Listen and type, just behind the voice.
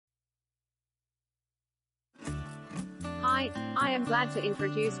Hi, I am glad to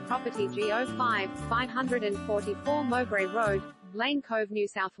introduce property G05, 544 Mowbray Road, Blaine Cove, New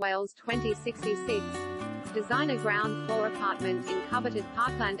South Wales 2066. Designer ground floor apartment in coveted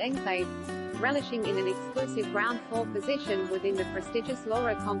Parkland enclave, relishing in an exclusive ground floor position within the prestigious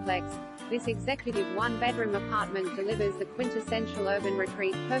Laura complex. This executive one-bedroom apartment delivers the quintessential urban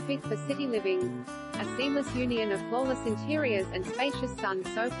retreat, perfect for city living. A seamless union of flawless interiors and spacious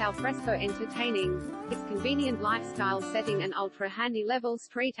sun-soaked alfresco entertaining. Its convenient lifestyle setting and ultra-handy level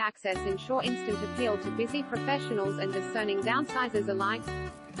street access ensure instant appeal to busy professionals and discerning downsizers alike.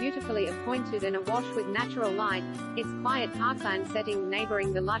 Beautifully appointed and awash with natural light, its quiet parkland setting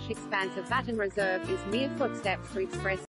neighboring the lush expanse of Baton Reserve is mere footsteps to express